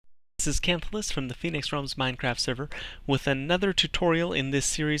This is Canthalus from the Phoenix Realms Minecraft server with another tutorial in this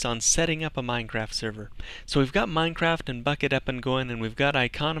series on setting up a Minecraft server. So we've got Minecraft and Bukkit up and going, and we've got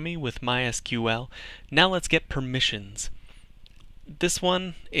economy with MySQL. Now let's get permissions. This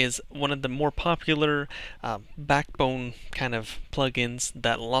one is one of the more popular backbone kind of plugins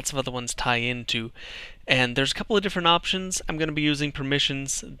that lots of other ones tie into. And there's a couple of different options. I'm going to be using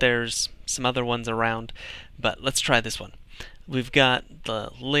permissions. There's some other ones around, but let's try this one. We've got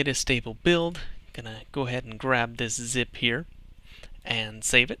the latest stable build. Gonna go ahead and grab this zip here and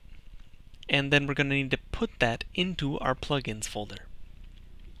save it. And then we're gonna need to put that into our plugins folder.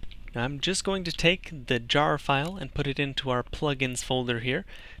 Now I'm just going to take the jar file and put it into our plugins folder here.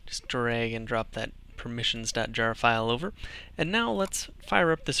 Just drag and drop that permissions.jar file over. And now let's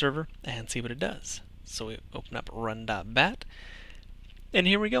fire up the server and see what it does. So we open up run.bat, and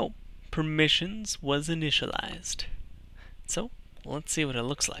here we go. Permissions was initialized. So let's see what it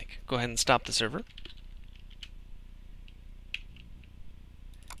looks like. Go ahead and stop the server.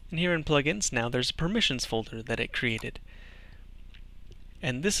 And here in plugins, now there's a permissions folder that it created.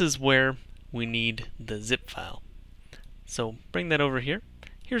 And this is where we need the zip file. So bring that over here.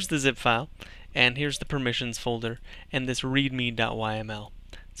 Here's the zip file, and here's the permissions folder, and this readme.yml.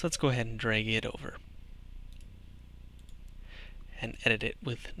 So let's go ahead and drag it over and edit it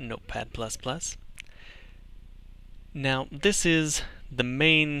with Notepad++. Now this is the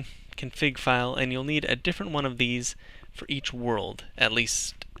main config file, and you'll need a different one of these for each world, at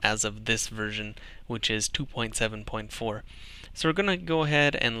least as of this version, which is 2.7.4. So we're going to go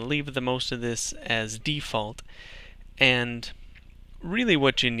ahead and leave the most of this as default, and really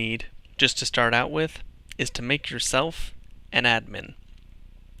what you need, just to start out with, is to make yourself an admin.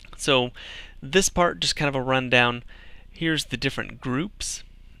 So this part, just kind of a rundown. Here's the different groups,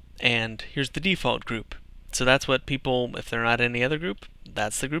 and here's the default group. So that's what people, if they're not in any other group,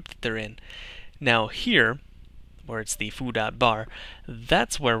 that's the group that they're in. Now here, where it's the foo.bar,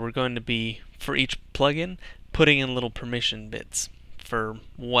 that's where we're going to be, for each plugin, putting in little permission bits for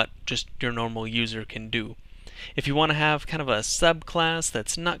what just your normal user can do. If you want to have kind of a subclass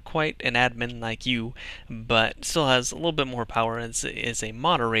that's not quite an admin like you, but still has a little bit more power as is a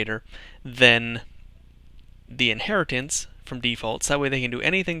moderator, then the inheritance from default, so that way they can do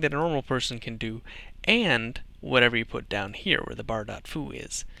anything that a normal person can do, and whatever you put down here where the bar.foo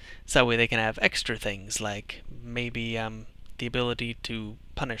is. So that way they can have extra things like maybe the ability to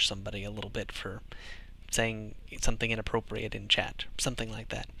punish somebody a little bit for saying something inappropriate in chat, something like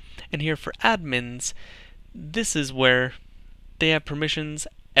that. And here for admins, this is where they have permissions,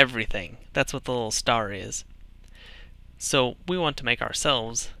 everything. That's what the little star is. So we want to make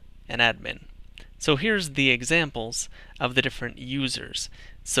ourselves an admin. So here's the examples of the different users.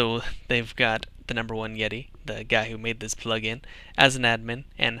 So they've got the #1 Yeti, the guy who made this plugin, as an admin,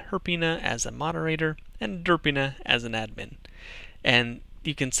 and Herpina as a moderator, and Derpina as an admin. And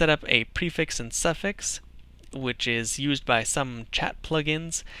you can set up a prefix and suffix, which is used by some chat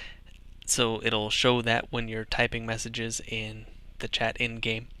plugins. So it'll show that when you're typing messages in the chat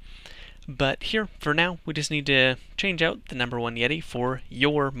in-game. But here, for now, we just need to change out the #1 Yeti for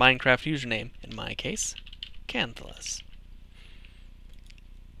your Minecraft username. In my case, Canthalus.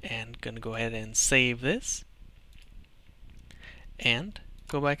 And going to go ahead and save this. And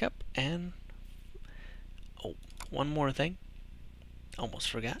go back up and... oh, one more thing. Almost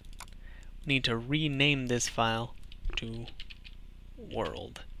forgot. We need to rename this file to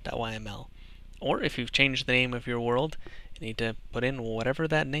world.yml. Or if you've changed the name of your world, you need to put in whatever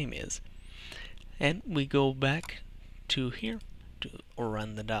that name is. And we go back to here to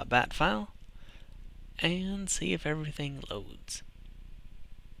run the .bat file and see if everything loads.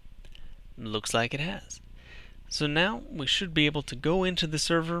 Looks like it has. So now we should be able to go into the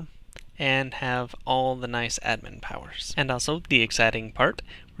server and have all the nice admin powers. And also the exciting part,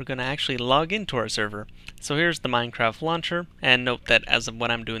 we're going to actually log into our server. So here's the Minecraft launcher, and note that as of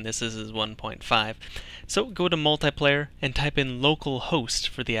when I'm doing this, this is 1.5. So go to multiplayer and type in localhost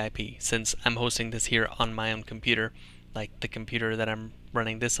for the IP, since I'm hosting this here on my own computer. Like the computer that I'm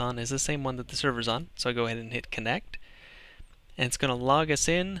running this on is the same one that the server's on. So I go ahead and hit connect, and it's going to log us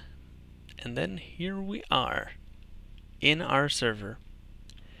in, and then here we are in our server.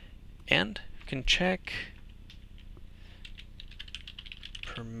 And you can check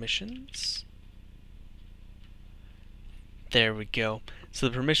permissions. There we go. So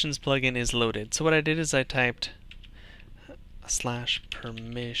the permissions plugin is loaded. So what I did is I typed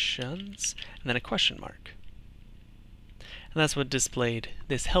 /permissions and then a question mark. And that's what displayed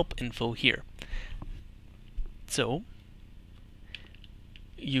this help info here. So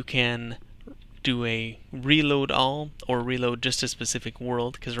you can do a reload all or reload just a specific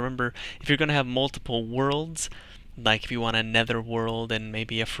world, because remember, if you're going to have multiple worlds, like if you want a nether world and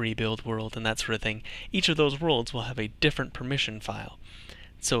maybe a free build world and that sort of thing, each of those worlds will have a different permission file.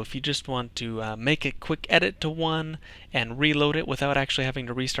 So if you just want to make a quick edit to one and reload it without actually having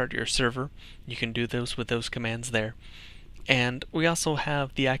to restart your server, you can do those with those commands there. And we also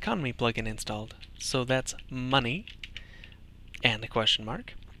have the economy plugin installed. So that's money and a question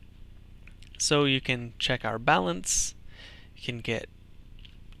mark. So you can check our balance, you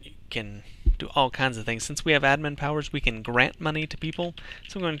can do all kinds of things. Since we have admin powers, we can grant money to people.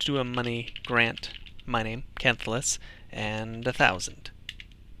 So I'm going to do a money grant, my name, Canthalus, and 1,000.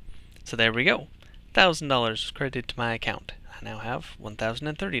 So there we go. $1,000 credited to my account. I now have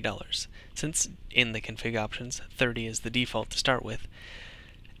 $1,030, since in the config options, 30 is the default to start with.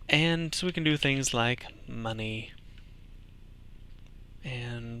 And so we can do things like money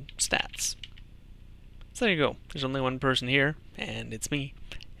and stats. So there you go. There's only one person here, and it's me.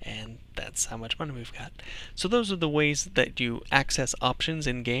 And that's how much money we've got. So those are the ways that you access options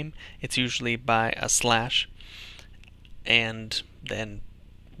in game. It's usually by a slash, and then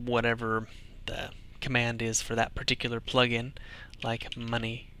whatever the command is for that particular plugin, like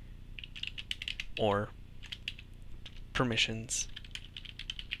money or permissions.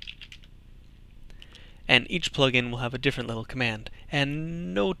 And each plugin will have a different little command,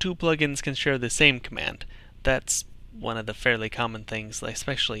 and no two plugins can share the same command. That's one of the fairly common things, like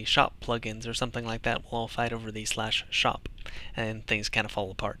especially shop plugins or something like that will all fight over the /shop, and things kind of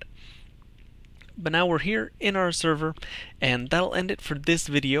fall apart. But now we're here in our server, and that'll end it for this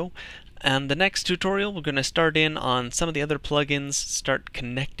video. And the next tutorial, we're going to start in on some of the other plugins, start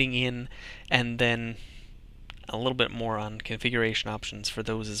connecting in, and then a little bit more on configuration options for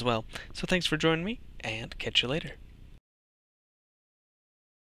those as well. So thanks for joining me, and catch you later.